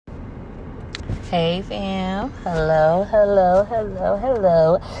Hey fam, hello.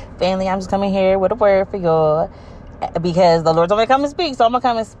 Family, I'm just coming here with a word for y'all because the Lord told me to come and speak, so I'm gonna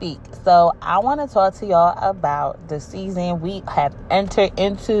come and speak. So I want to talk to y'all about the season we have entered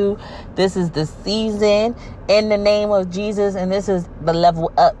into. This is the season in the name of Jesus, and this is the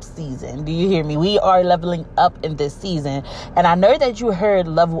level up season. Do you hear me? We are leveling up in this season, and I know that you heard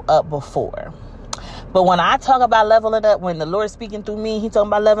level up before. But when I talk about leveling up, when the Lord's speaking through me, He's talking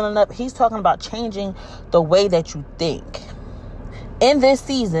about leveling up. He's talking about changing the way that you think. In this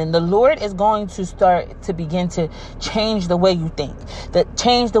season, the Lord is going to start to begin to change the way you think.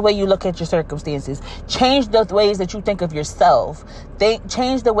 Change the way you look at your circumstances. Change the ways that you think of yourself.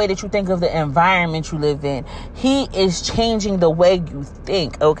 Change the way that you think of the environment you live in. He is changing the way you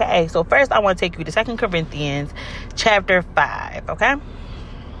think, okay? So first, I want to take you to 2 Corinthians chapter 5, okay?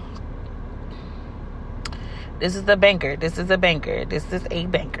 This is a banker.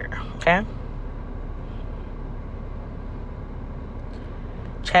 Okay?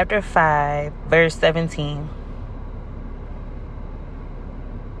 Chapter 5, verse 17.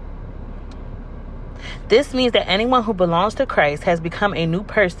 This means that anyone who belongs to Christ has become a new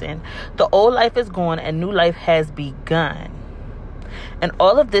person. The old life is gone and new life has begun. And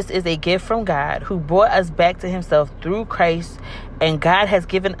all of this is a gift from God, who brought us back to Himself through Christ. And God has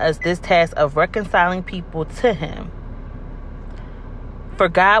given us this task of reconciling people to Him. For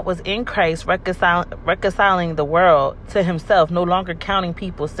God was in Christ reconciling the world to Himself, no longer counting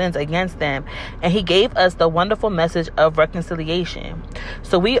people's sins against them. And He gave us the wonderful message of reconciliation.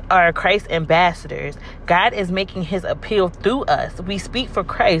 So we are Christ's ambassadors. God is making His appeal through us. We speak for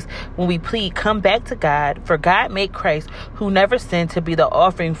Christ when we plead, come back to God. For God made Christ, who never sinned, to be the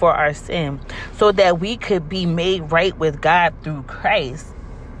offering for our sin, so that we could be made right with God through Christ.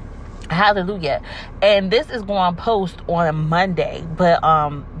 Hallelujah. And this is going to post on Monday, but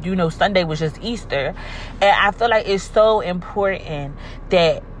Sunday was just Easter, and I feel like it's so important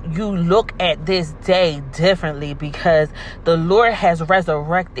that you look at this day differently, because the Lord has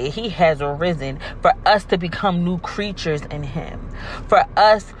resurrected. He has arisen for us to become new creatures in Him, for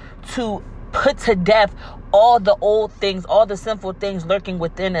us to put to death all the old things, all the sinful things lurking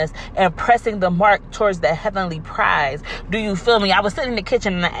within us, and pressing the mark towards the heavenly prize. Do you feel me? I was sitting in the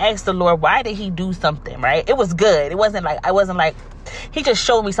kitchen and I asked the Lord, why did He do something, right? It was good. It wasn't like, He just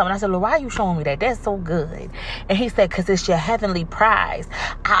showed me something. I said, Lord, why are you showing me that? That's so good. And He said, because it's your heavenly prize.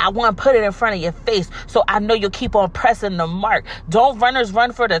 I want to put it in front of your face so I know you'll keep on pressing the mark. Don't runners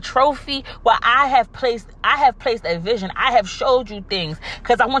run for the trophy? Well, I have placed a vision. I have showed you things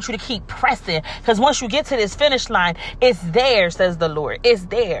because I want you to keep pressing. Because once you get to this finish line, it's there, says the Lord. It's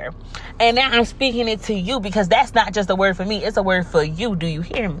there. And now I'm speaking it to you, because that's not just a word for me. It's a word for you. Do you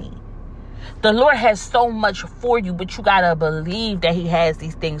hear me? The Lord has so much for you, but you got to believe that He has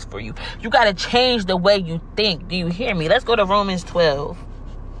these things for you. You got to change the way you think. Do you hear me? Let's go to Romans 12.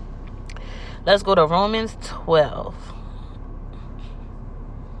 Let's go to Romans 12.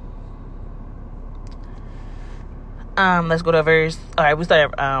 Let's go to verse. All right, we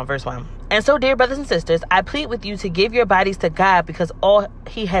start at verse 1. And so, dear brothers and sisters, I plead with you to give your bodies to God, because all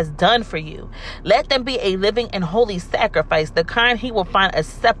He has done for you. Let them be a living and holy sacrifice, the kind He will find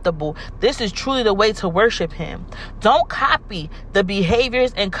acceptable. This is truly the way to worship Him. Don't copy the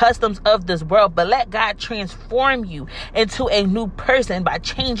behaviors and customs of this world, but let God transform you into a new person by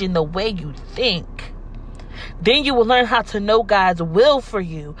changing the way you think. Then you will learn how to know God's will for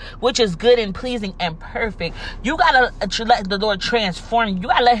you, which is good and pleasing and perfect. You got to let the Lord transform you. You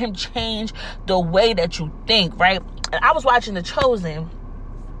got to let Him change the way that you think, right? And I was watching The Chosen,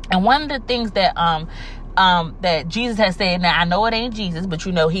 and one of the things that that Jesus has said, now I know it ain't Jesus, but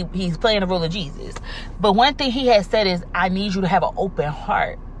he's playing the role of Jesus. But one thing He has said is, I need you to have an open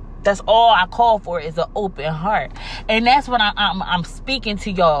heart. That's all I call for, is an open heart. And that's what I'm speaking to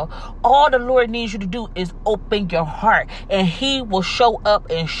y'all. All the Lord needs you to do is open your heart, and He will show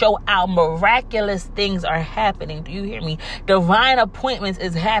up and show out. Miraculous things are happening. Do you hear me? Divine appointments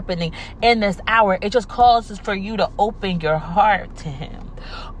is happening in this hour. It just calls for you to open your heart to Him.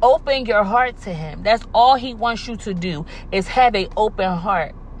 Open your heart to Him. That's all He wants you to do, is have an open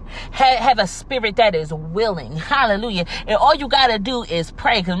heart. Have a spirit that is willing. Hallelujah. And all you got to do is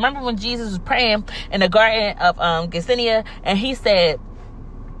pray. Because remember when Jesus was praying in the Garden of Gethsemane, and he said,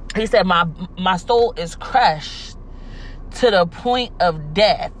 my soul is crushed to the point of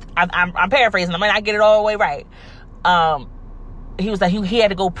death. I'm paraphrasing. I might not get it all the way right. he was like, he had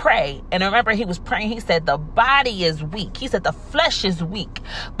to go pray. And I remember he was praying. He said, the body is weak. He said, the flesh is weak,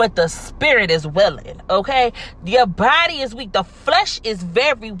 but the spirit is willing. Okay. Your body is weak. The flesh is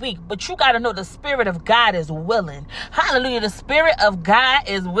very weak, but you got to know the spirit of God is willing. Hallelujah. The spirit of God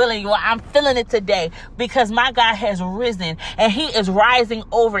is willing. Well, I'm feeling it today because my God has risen and he is rising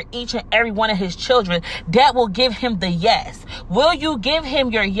over each and every one of his children that will give him the yes. Will you give him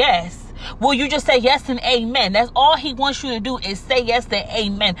your yes? Will you just say yes and amen? That's all he wants you to do is say yes and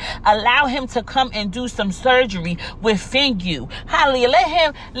amen. Allow him to come and do some surgery within you.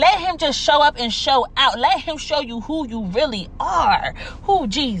 Hallelujah. Let him just show up and show out. Let him show you who you really are. Who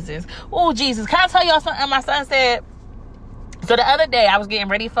Jesus. Oh, Jesus. Can I tell y'all something my son said? So the other day I was getting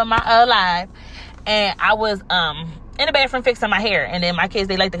ready for my live and I was in the bathroom fixing my hair, and then my kids,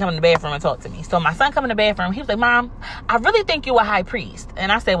 they like to come in the bathroom and talk to me. So my son come in the bathroom, he was like, Mom, I really think you a high priest.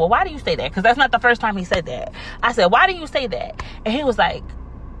 And I said, well, why do you say that? Because that's not the first time he said that. I said, why do you say that? And he was like,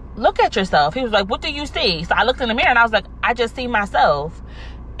 look at yourself. He was like, what do you see? So I looked in the mirror and I was like, I just see myself.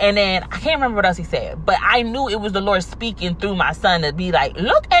 And then I can't remember what else he said, but I knew it was the Lord speaking through my son to be like,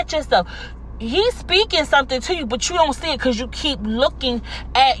 look at yourself. He's speaking something to you, but you don't see it because you keep looking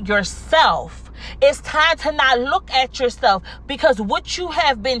at yourself. It's time to not look at yourself, because what you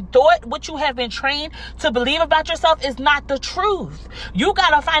have been taught, what you have been trained to believe about yourself is not the truth. You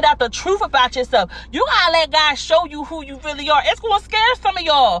got to find out the truth about yourself. You got to let God show you who you really are. It's going to scare some of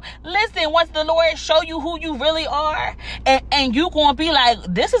y'all. Listen, once the Lord show you who you really are, and you going to be like,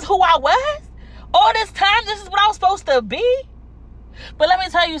 this is who I was? All this time, this is what I was supposed to be? But let me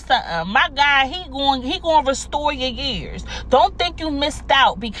tell you something. My God, he going to restore your years. Don't think you missed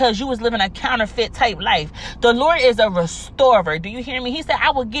out because you was living a counterfeit type life. The Lord is a restorer. Do you hear me? He said,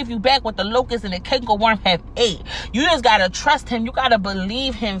 I will give you back what the locust and the cankerworm have ate. You just got to trust him. You got to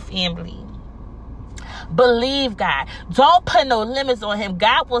believe him, family. Believe God. Don't put no limits on him.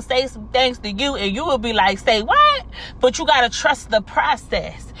 God will say some things to you and you will be like, say what? But you got to trust the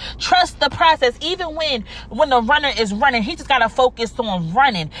process. Trust the process. Even when the runner is running, he just got to focus on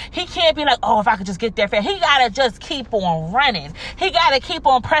running. He can't be like, oh, if I could just get there fast. He got to just keep on running. He got to keep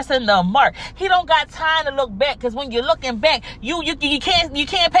on pressing the mark. He don't got time to look back, because when you're looking back, you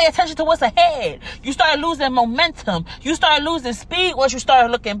can't pay attention to what's ahead. You start losing momentum. You start losing speed once you start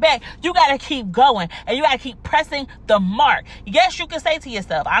looking back. You got to keep going and you got to keep pressing the mark. Yes, you can say to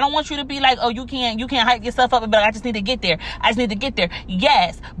yourself, I don't want you to be like, oh, you can't hype yourself up and be like, I just need to get there. I just need to get there.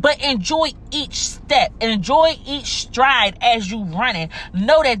 Yes. But enjoy each step. Enjoy each stride as you running.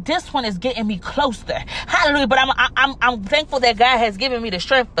 Know that this one is getting me closer. Hallelujah. But I'm thankful that God has given me the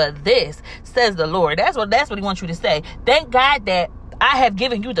strength for this, says the Lord. That's what he wants you to say. Thank God that I have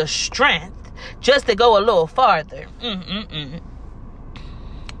given you the strength just to go a little farther.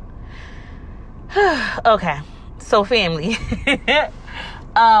 Okay. So family.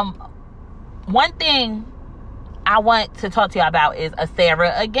 One thing I want to talk to you about is a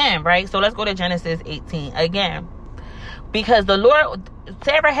Sarah again, right? So let's go to Genesis 18 again. Because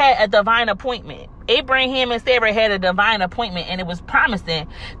Sarah had a divine appointment. Abraham and Sarah had a divine appointment, and it was promising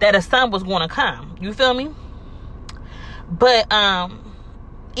that a son was going to come. You feel me? But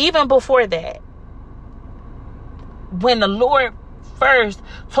even before that, when the Lord first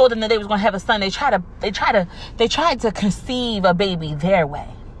told them that they was going to have a son, they tried to conceive a baby their way.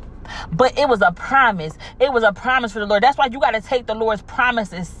 But it was a promise. It was a promise for the Lord. That's why you got to take the Lord's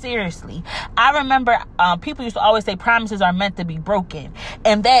promises seriously. I remember people used to always say promises are meant to be broken.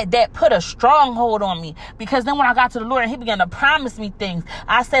 And that put a stronghold on me. Because then when I got to the Lord and he began to promise me things,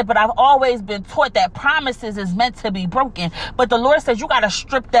 I said, but I've always been taught that promises is meant to be broken. But the Lord says you got to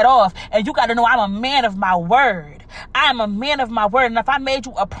strip that off. And you got to know I'm a man of my word. I am a man of my word. And if I made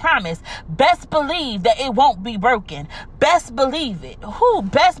you a promise, best believe that it won't be broken. Best believe it.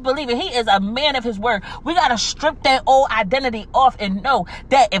 Best believe it. He is a man of his word. We got to strip that old identity off and know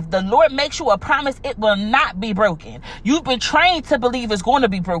that if the Lord makes you a promise, it will not be broken. You've been trained to believe it's going to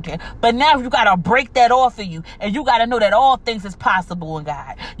be broken, but now you got to break that off of you. And you got to know that all things is possible in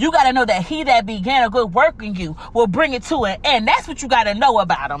God. You got to know that he that began a good work in you will bring it to an end. That's what you got to know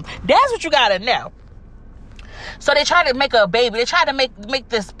about him. That's what you got to know. So they try to make a baby. They try to make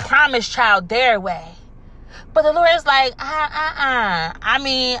this promised child their way. But the Lord is like, I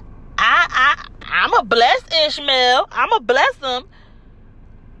mean, I'm a bless Ishmael. I'm a bless him.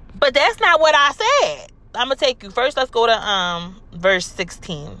 But that's not what I said. I'm going to take you first. Let's go to verse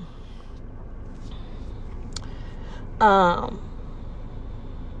 16. Hold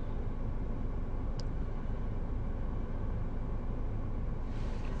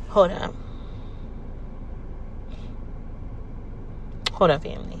on. Hold on,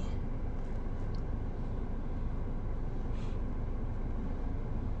 family.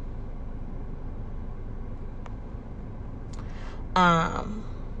 I'm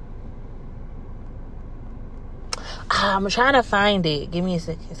trying to find it. Give me a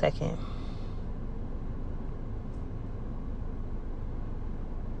second.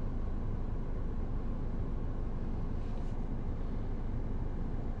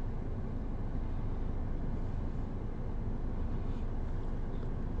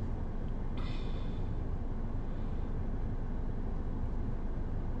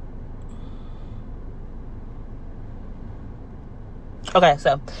 Okay,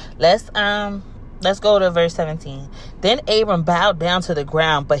 so let's go to verse 17. Then Abram bowed down to the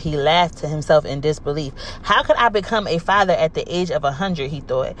ground, but he laughed to himself in disbelief. How could I become a father at the age of 100, he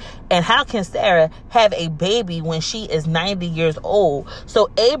thought. And how can Sarah have a baby when she is 90 years old? So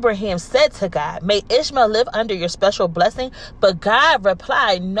Abraham said to God, may Ishmael live under your special blessing? But God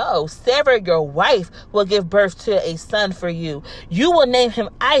replied, no, Sarah, your wife, will give birth to a son for you. You will name him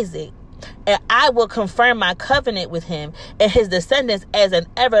Isaac. And I will confirm my covenant with him and his descendants as an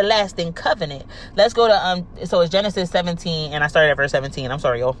everlasting covenant. Let's go to, so it's Genesis 17, and I started at verse 17. I'm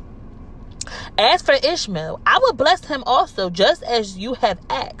sorry, y'all. As for Ishmael, I will bless him also, just as you have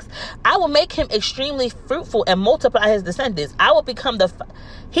asked. I will make him extremely fruitful and multiply his descendants. He will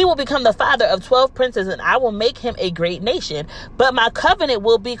become the father of 12 princes, and I will make him a great nation. But my covenant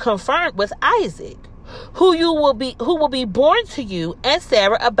will be confirmed with Isaac, who will be born to you and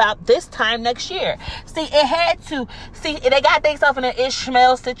Sarah about this time next year. They got themselves in an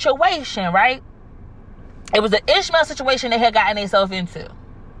Ishmael situation, right? It was an Ishmael situation they had gotten themselves into.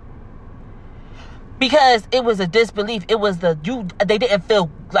 Because it was a disbelief. It was they didn't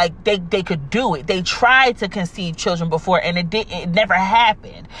feel like they could do it. They tried to conceive children before, and it never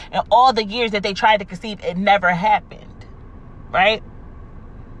happened. And all the years that they tried to conceive, it never happened. Right?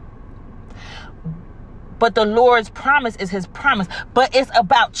 But the Lord's promise is his promise. But it's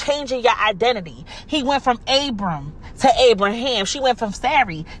about changing your identity. He went from Abram to Abraham. She went from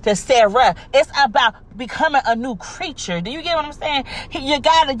Sarai to Sarah. It's about becoming a new creature. Do you get what I'm saying? You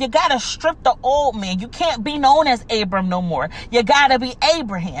gotta strip the old man. You can't be known as Abram no more. You gotta be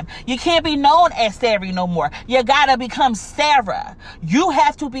Abraham. You can't be known as Sarai no more. You gotta become Sarah. You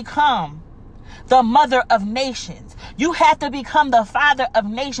have to become the mother of nations. You have to become the father of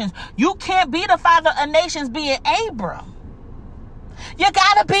nations. You can't be the father of nations being Abram. You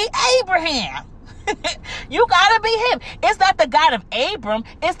gotta be Abraham. You gotta be him. It's not the God of Abram.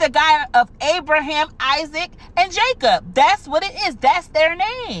 It's the God of Abraham, Isaac, and Jacob. That's what it is. That's their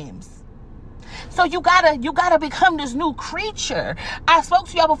names. So you gotta become this new creature. I spoke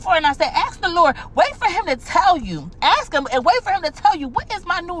to y'all before and I said, ask the Lord, wait for him to tell you. Ask him and wait for him to tell you, what is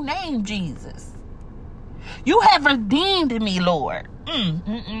my new name, Jesus? You have redeemed me, Lord. And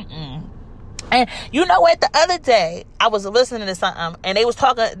you know what? The other day, I was listening to something, and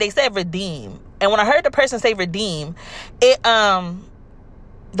they said redeem. And when I heard the person say redeem, the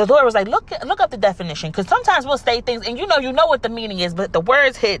Lord was like, look up the definition. Because sometimes we'll say things, and you know what the meaning is, but the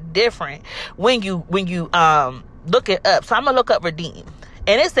words hit different when you look it up. So I'm going to look up redeem.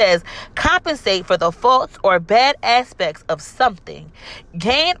 And it says, compensate for the faults or bad aspects of something.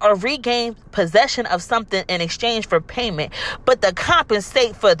 Gain or regain possession of something in exchange for payment. But to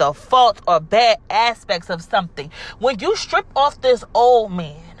compensate for the faults or bad aspects of something. When you strip off this old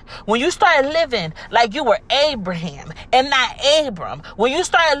man, when you start living like you were Abraham and not Abram, when you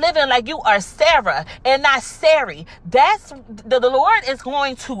start living like you are Sarah and not Sarai, that's the Lord is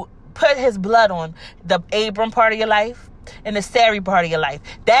going to put his blood on the Abram part of your life and the Sarai part of your life.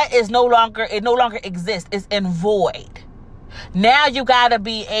 It no longer exists. It's in void. Now you gotta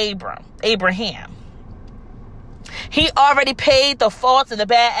be Abraham. He already paid the faults and the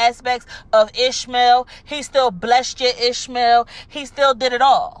bad aspects of Ishmael. He still blessed you, Ishmael. He still did it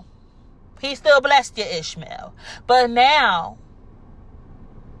all. He still blessed you, Ishmael. But now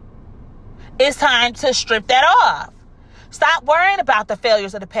it's time to strip that off. Stop worrying about the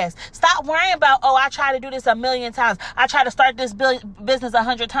failures of the past. Stop worrying about, I tried to do this 1,000,000 times. I tried to start this business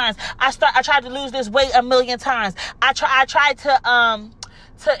 100 times. I tried to lose this weight 1,000,000 times. I tried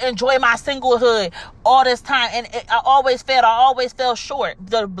to enjoy my singlehood all this time, and I always failed. I always fell short.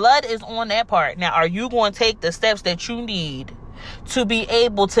 The blood is on that part. Now, are you going to take the steps that you need to be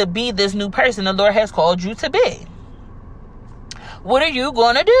able to be this new person the Lord has called you to be? What are you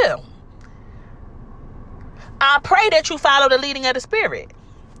going to do? I pray that you follow the leading of the Spirit.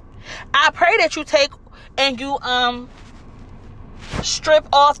 I pray that you take and you strip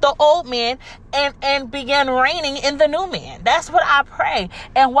off the old man and begin reigning in the new man. That's what I pray.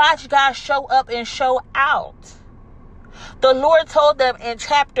 And watch God show up and show out. The Lord told them in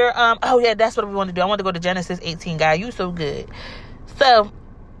chapter, that's what we want to do. I want to go to Genesis 18, God. You so good. So,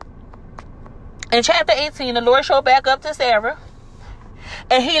 in chapter 18, the Lord showed back up to Sarah.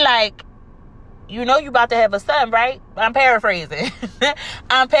 And he like, you know you about to have a son, right? I'm paraphrasing.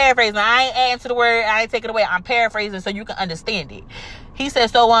 I'm paraphrasing. I ain't adding to the word. I ain't taking it away. I'm paraphrasing so you can understand it. He said,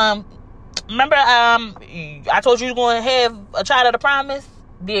 so, remember, I told you you're going to have a child of the promise?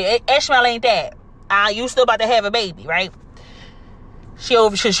 Yeah, Ishmael ain't that. You still about to have a baby, right? She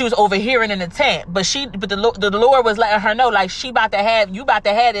was overhearing in the tent, but the Lord was letting her know, like, you about to have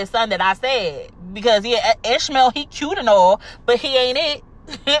this son that I said. Because, yeah, Ishmael, he cute and all, but he ain't it.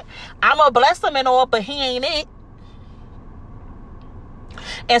 I'm gonna bless him and all, but he ain't it.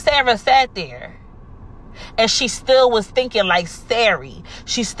 And Sarah sat there, and she still was thinking like Sarai.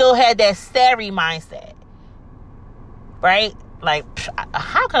 She still had that Sarai mindset, right? Like,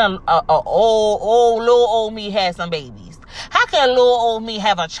 how can a little old me have some babies? How can a little old me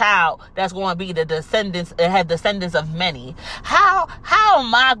have a child that's going to be the descendants, have descendants of many? How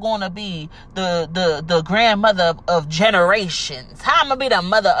am I going to be the grandmother of generations? How am I going to be the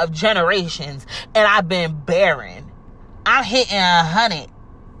mother of generations? And I've been barren. I'm hitting 100.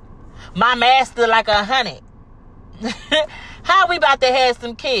 My master like 100. How we about to have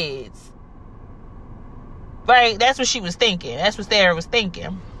some kids? Right? That's what she was thinking. That's what Sarah was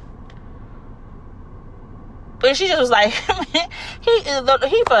thinking. But she just was like,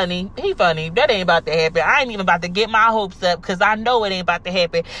 he funny. He funny. That ain't about to happen. I ain't even about to get my hopes up because I know it ain't about to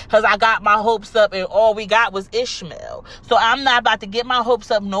happen because I got my hopes up and all we got was Ishmael. So I'm not about to get my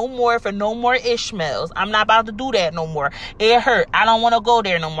hopes up no more for no more Ishmaels. I'm not about to do that no more. It hurt. I don't want to go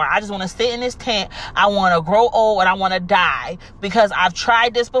there no more. I just want to sit in this tent. I want to grow old and I want to die because I've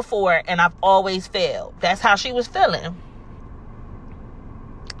tried this before and I've always failed. That's how she was feeling.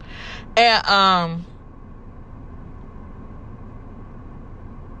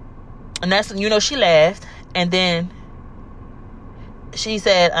 And that's, she laughed. And then she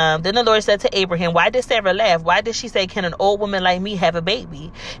said, then the Lord said to Abraham, why did Sarah laugh? Why did she say, can an old woman like me have a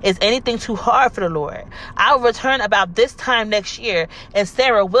baby? Is anything too hard for the Lord? I'll return about this time next year and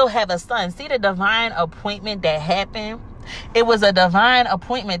Sarah will have a son. See the divine appointment that happened? It was a divine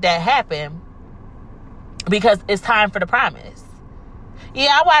appointment that happened because it's time for the promise.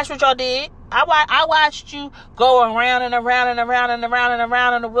 Yeah, I watched what y'all did. I watched you go around and around and around and around and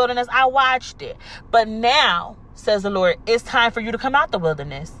around in the wilderness. I watched it. But now, says the Lord, it's time for you to come out the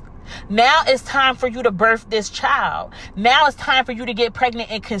wilderness. Now it's time for you to birth this child. Now it's time for you to get pregnant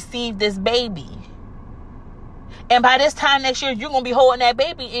and conceive this baby. And by this time next year, you're going to be holding that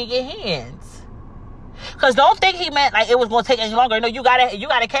baby in your hands. Because don't think he meant like it was going to take any longer. No, you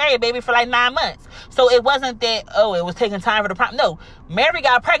gotta carry a baby for like 9 months. So it wasn't that, it was taking time for the prom. No, Mary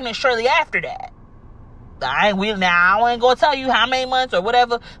got pregnant shortly after that. I ain't going to tell you how many months or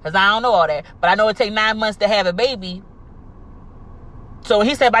whatever, because I don't know all that. But I know it takes 9 months to have a baby. So when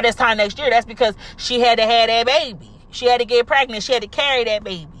he said by this time next year, that's because she had to have that baby. She had to get pregnant. She had to carry that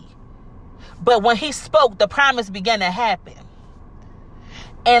baby. But when he spoke, the promise began to happen.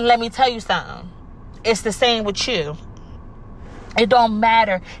 And let me tell you something. It's the same with you. It don't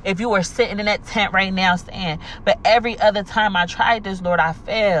matter if you were sitting in that tent right now saying, but every other time I tried this, Lord, I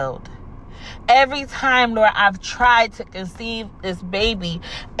failed. Every time, Lord, I've tried to conceive this baby,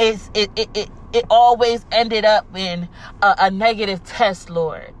 it always ended up in a negative test,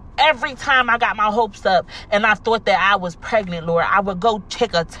 Lord. Every time I got my hopes up and I thought that I was pregnant, Lord, I would go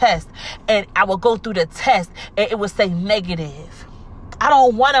take a test and I would go through the test and it would say negative. I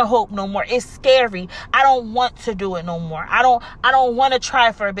don't want to hope no more. It's scary. I don't want to do it no more. I don't want to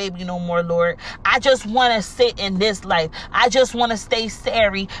try for a baby no more, Lord. I just want to sit in this life. I just want to stay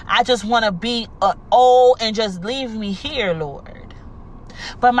Sarai. I just want to be old and just leave me here, Lord.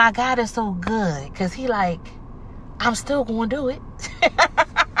 But my God is so good because he like, I'm still going to do it.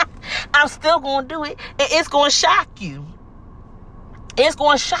 I'm still going to do it. And it's going to shock you. It's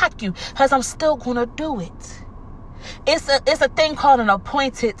going to shock you because I'm still going to do it. It's a thing called an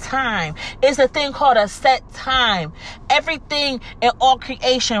appointed time. It's a thing called a set time. Everything in all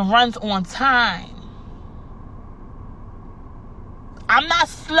creation runs on time. I'm not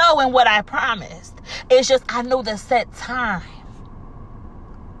slow in what I promised. It's just I know the set time.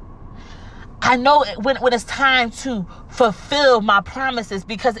 I know when it's time to fulfill my promises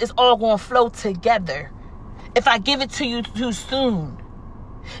because it's all going to flow together. If I give it to you too soon,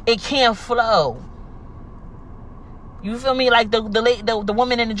 it can't flow. You feel me? Like the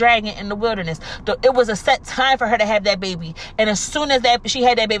woman in the dragon in the wilderness. It was a set time for her to have that baby. And as soon as she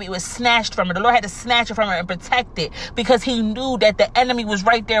had that baby, it was snatched from her. The Lord had to snatch it from her and protect it because he knew that the enemy was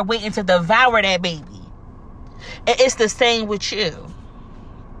right there waiting to devour that baby. And it's the same with you.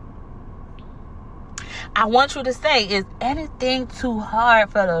 I want you to say, is anything too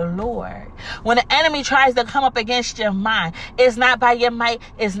hard for the Lord? When the enemy tries to come up against your mind, it's not by your might,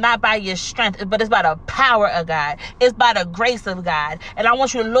 it's not by your strength, but it's by the power of God. It's by the grace of God. And I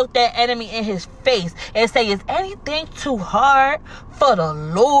want you to look that enemy in his face and say, is anything too hard for the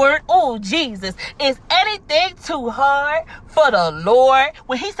Lord? Oh, Jesus. Is anything too hard for the Lord?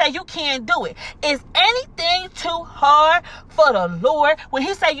 When he said you can't do it, is anything too hard for the Lord? When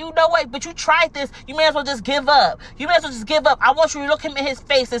he said, you know what, but you tried this, you may as well just give up. You may as well just give up. I want you to look him in his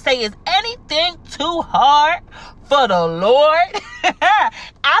face and say, is anything too hard for the Lord?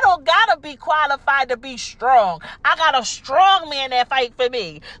 I don't gotta be qualified to be strong. I got a strong man that fight for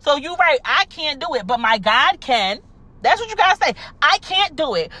me. So you right, I can't do it, but my God can. That's what you gotta say. I can't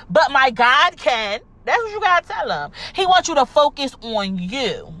do it, but my God can. That's what you gotta tell him. He wants you to focus on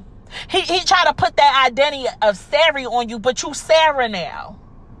you. He tried to put that identity of Sarah on you, but you Sarah now.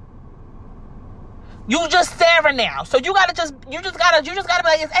 You just Sarah now. So you just gotta be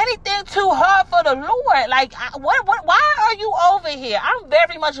like, is anything too hard for the Lord? Like, why are you over here? I'm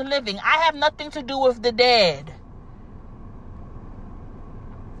very much living. I have nothing to do with the dead.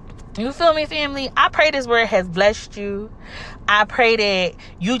 You feel me, family? I pray this word has blessed you. I pray that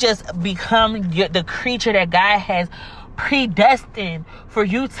you just become the creature that God has predestined for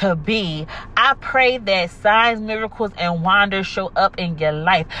you to be. I pray that signs, miracles, and wonders show up in your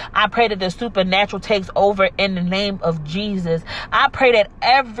life. I pray that the supernatural takes over in the name of Jesus. I pray that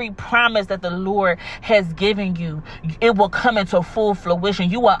every promise that the Lord has given you, it will come into full fruition.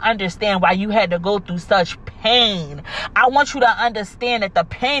 You will understand why you had to go through such pain. I want you to understand that the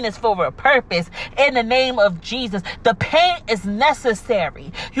pain is for a purpose in the name of Jesus. The pain is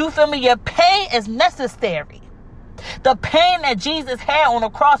necessary. You feel me? Your pain is necessary. The pain that Jesus had on the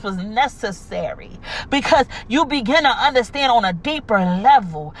cross was necessary because you begin to understand on a deeper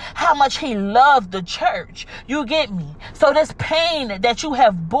level how much he loved the church. You get me? So this pain that you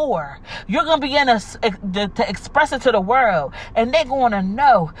have bore, you're going to begin to express it to the world, and they're going to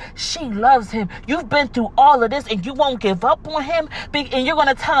know she loves him. You've been through all of this and you won't give up on him, and you're going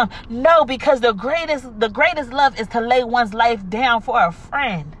to tell them no, because the greatest love is to lay one's life down for a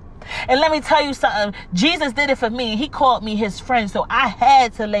friend. And let me tell you something. Jesus did it for me. He called me his friend. So I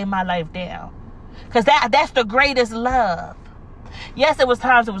had to lay my life down. Because that's the greatest love. Yes, it was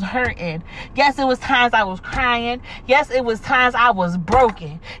times it was hurting. Yes, it was times I was crying. Yes, it was times I was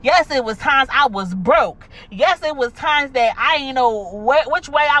broken. Yes, it was times I was broke. Yes, it was times that I didn't know which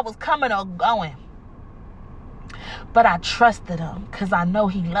way I was coming or going. But I trusted him because I know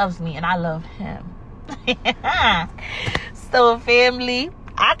he loves me and I love him. So, family,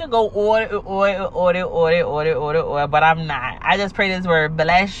 I could go order, but I'm not. I just pray this word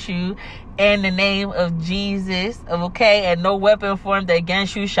bless you in the name of Jesus, okay? And no weapon formed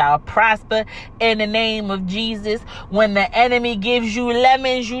against you shall prosper in the name of Jesus. When the enemy gives you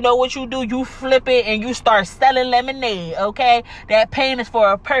lemons, you know what you do? You flip it and you start selling lemonade, okay? That pain is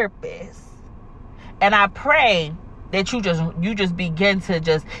for a purpose. And I pray that you just begin to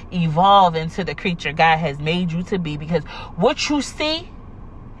just evolve into the creature God has made you to be, because what you see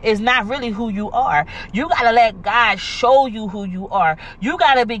is not really who you are. You got to let God show you who you are. You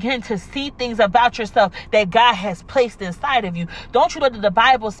got to begin to see things about yourself that God has placed inside of you. Don't you know that the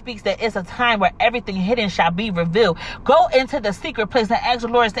Bible speaks that it's a time where everything hidden shall be revealed? Go into the secret place and ask the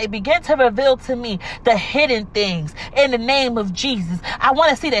Lord and say, begin to reveal to me the hidden things in the name of Jesus. I want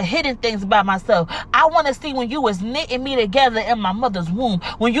to see the hidden things about myself. I want to see when you was knitting me together in my mother's womb,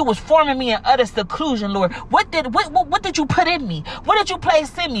 when you was forming me in utter seclusion, Lord. What did you put in me? What did you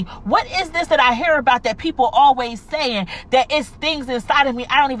place in me? What is this that I hear about that people always saying that it's things inside of me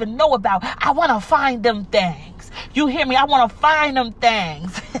I don't even know about? I want to find them things. You hear me? I want to find them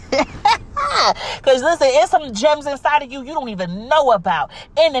things. Because listen, it's some gems inside of you don't even know about.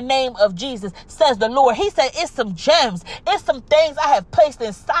 In the name of Jesus, says the Lord. He said it's some gems. It's some things I have placed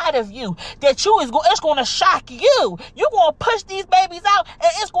inside of you that it's going to shock you. You're going to push these babies out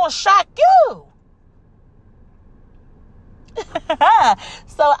and it's going to shock you.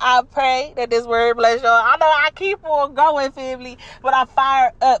 So I pray that this word bless y'all. I know I keep on going, family, but I'm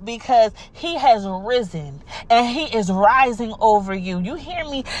fired up because he has risen and he is rising over you. You hear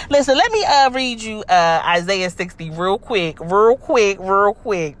me? Listen, let me read you Isaiah 60 real quick.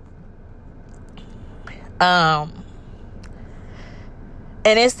 And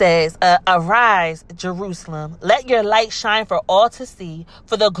it says, arise, Jerusalem, let your light shine for all to see,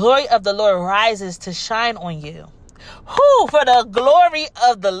 for the glory of the Lord rises to shine on you. Who? For the glory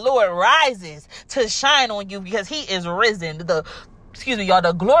of the Lord rises to shine on you, because he is risen. The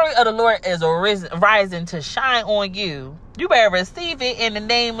glory of the Lord is rising to shine on you. You better receive it in the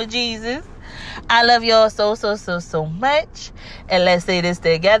name of Jesus. I love y'all so, so, so, so much. And let's say this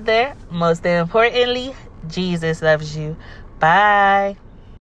together. Most importantly, Jesus loves you. Bye.